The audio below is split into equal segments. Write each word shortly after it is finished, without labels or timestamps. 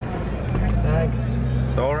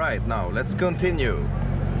So all right, now let's continue.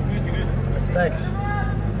 Thanks.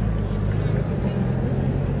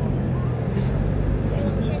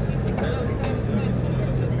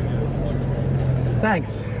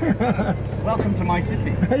 Thanks. Welcome to my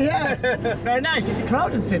city. Yes, very nice. It's a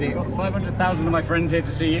crowded city. I've got 500,000 of my friends here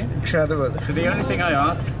to see you. Incredible. So the only thing I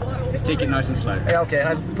ask is take it nice and slow. Yeah, okay,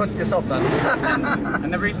 I'll put this off then.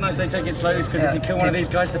 And the reason I say take it slow is because if you kill one of these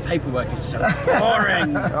guys, the paperwork is so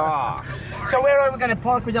boring. So where are we going to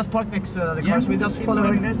park? We just park next to the cars. We just keep follow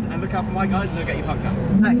following this and look out for my guys and they'll get you parked up.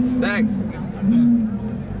 Thanks. Thanks.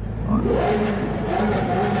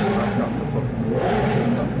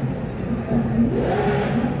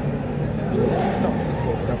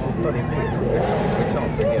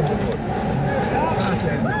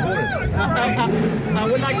 I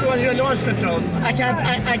would like to run your launch control. I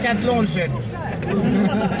can't launch it.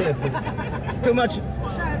 Too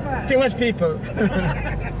much people.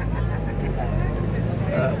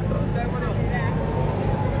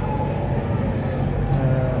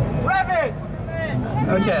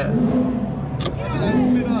 Okay.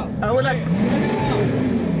 I would like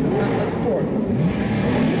a sport.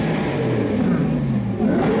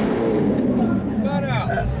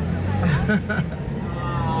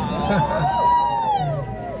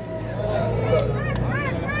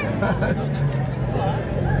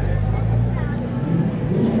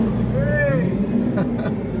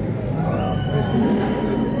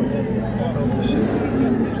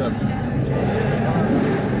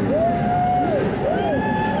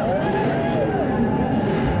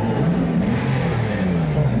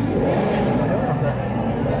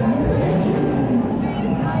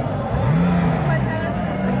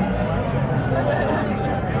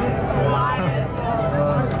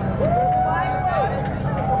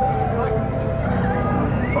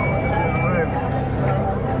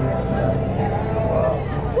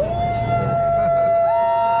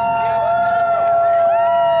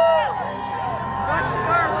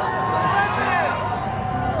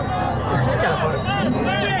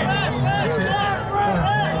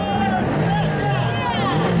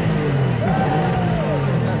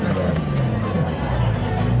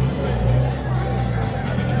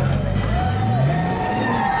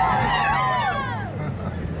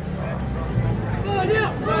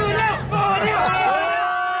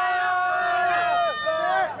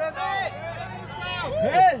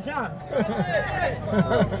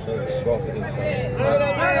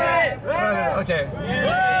 Okay.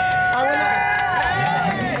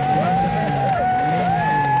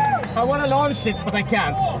 I want to launch it, but I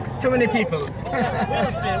can't. Too many people.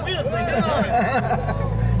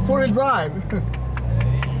 Four-wheel drive.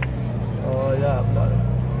 Oh jävlar.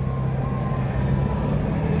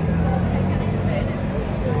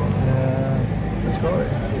 Let's go.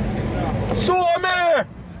 Så med!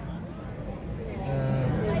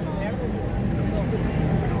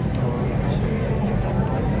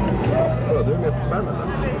 Du är med på skärmen där.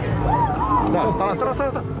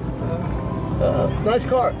 Stanna. Nice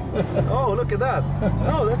car. Oh, look at that.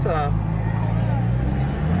 Oh, that's a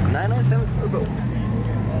 997 Turbo.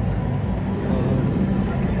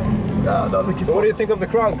 So what do you think of the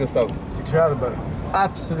crowd, Gustav? It's incredible.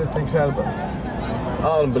 Absolutely incredible.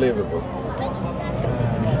 Unbelievable.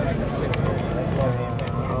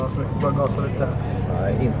 Ja, så mycket bara gasa lite.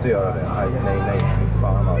 Nej, inte göra det. Nej.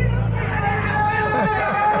 Fan av det.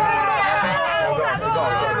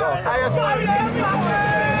 Gasa.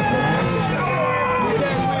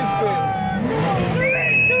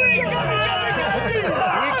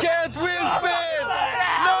 We can't wheel spin!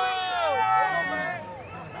 No!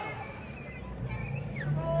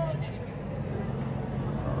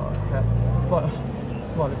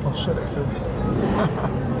 Vanlig Porsche liksom.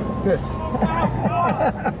 This.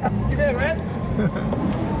 You there, Red?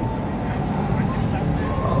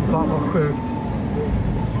 Ja, fan vad sjukt.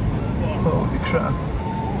 Holy crap.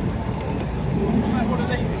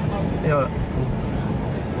 Ja.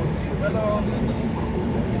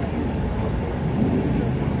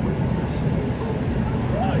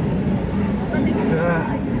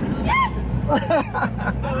 Yes!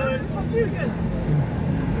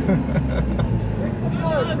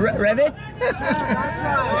 Revit?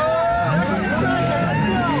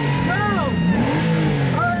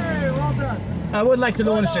 I would like to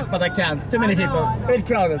launch it, but I can't. Too many people. It's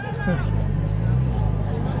crowded.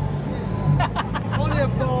 Only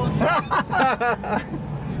of course.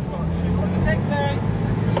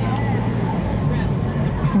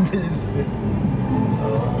 Bilspel.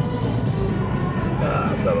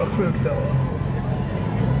 Jävlar vad sjukt det var.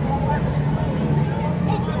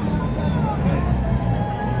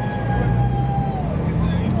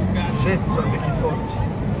 Shit, så mycket folk.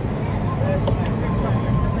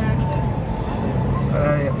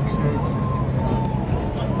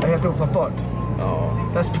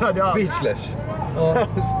 körde allt. Speechless. Ja.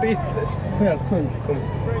 Speechless. Helt sjukt.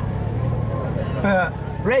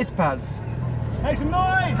 Race pads. Make some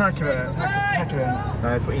noise! Här kan vi det. Här kan vi det.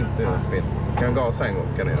 Nej, får inte göra spinn. Kan gasa en gång,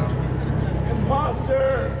 kan du göra.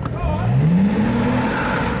 Faster!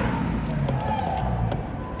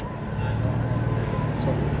 Så,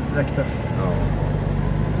 räckte. Ja.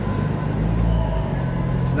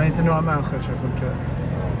 Så det är inte några människor som funkar.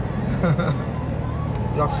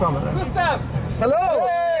 Rakt fram eller? Gustav! Hello!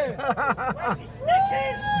 Hey!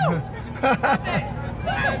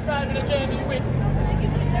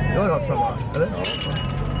 Jag är rakt fram va? Eller? Ja.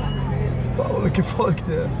 Fan vad mycket folk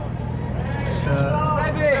det är.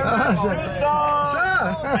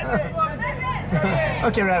 Tja!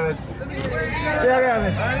 Okej, Rabbit. Ja,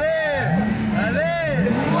 Rabbit.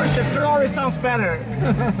 It's Porsche. Ferrari sounds better.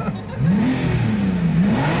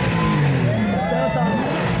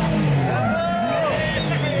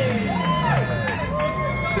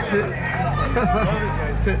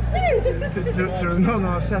 Tror du någon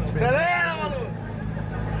har sett mig?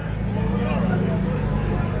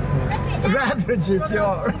 Rather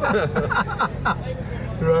GTR.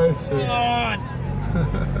 Racer.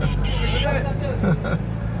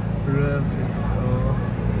 Rabbit.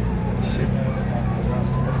 Shit.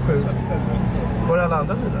 Sjukt. Var är alla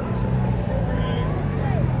andra bilar?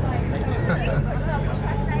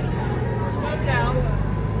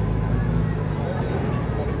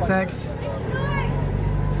 Thanks.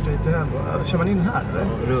 Straight ahead. Kör man in här eller?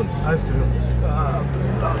 Runt. Ja, just det, runt.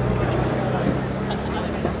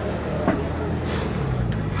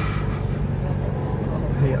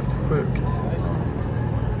 Helt sjukt.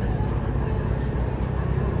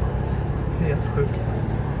 Helt sjukt.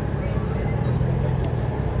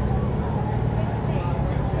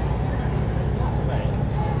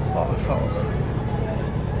 Ja, fan.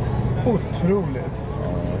 Otroligt.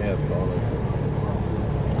 Ja, helt galet.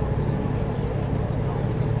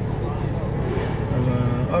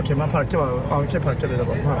 Okej, man parkar bara. Ja, man kan parka bilar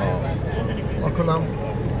bara. Ja, kolla.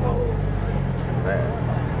 Nej.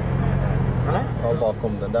 Ja,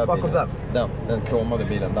 bakom den där Bakom bilen. Den kromade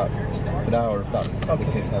bilen där. För där har du plats. Okej.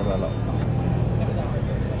 Precis här emellan.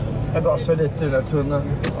 Jag gasar lite i den här tunneln.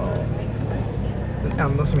 Den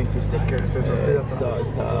enda som inte sticker förutom Fiat.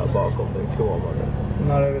 Exakt här bakom den kromade.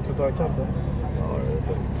 När är vi totalkanten? Ja, det är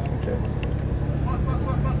lugnt. Okej.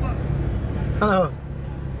 Hallå!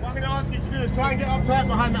 What I'm going to ask you to do is try and get up tight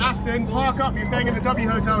behind the Aston, park up. You're staying in the W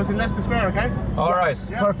Hotels in Leicester Square, okay? All right.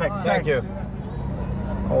 Yeah. Perfect. Thank you.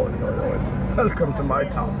 Oj. Welcome to my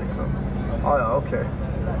town liksom. Ja, okej.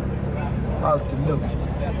 Allt är lugnt.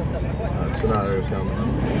 Så nära du kan.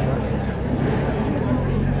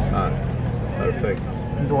 Nej, perfekt.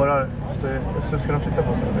 Dårar. Så ska de flytta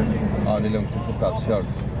på sig? Ja, det är lugnt. Du får plats. Kör.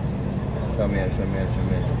 Kör mer.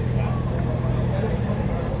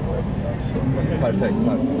 Perfekt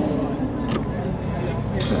här.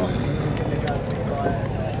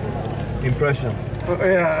 Impression.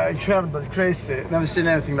 Yeah, incredible, crazy. Never seen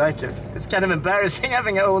anything like it. It's kind of embarrassing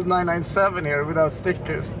having an old 997 here without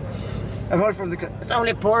stickers. I've heard from the it's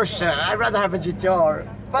only Porsche. I'd rather have a GTR.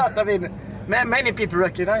 But I mean, many people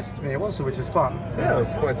recognized me also, which is fun. Yeah,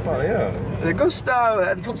 it's quite fun, yeah. Gustav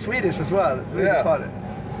and talk Swedish as well. It's really Yeah. funny.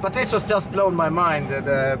 But this was just blown my mind,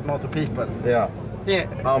 the motor people. Yeah. Yeah,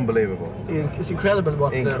 Unbelievable. it's incredible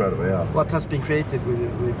what Incredible, yeah. what has been created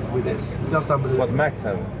with this. Just unbelievable. What Max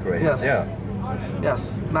have created. Yes. Yeah.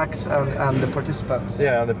 Yes, Max and the participants.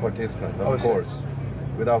 Yeah, and the participants, of Obviously. course.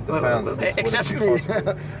 Without the fans, this except wouldn't be me.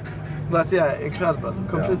 possible. But yeah, incredible,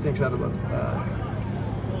 completely incredible.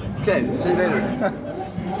 Okay, see you later.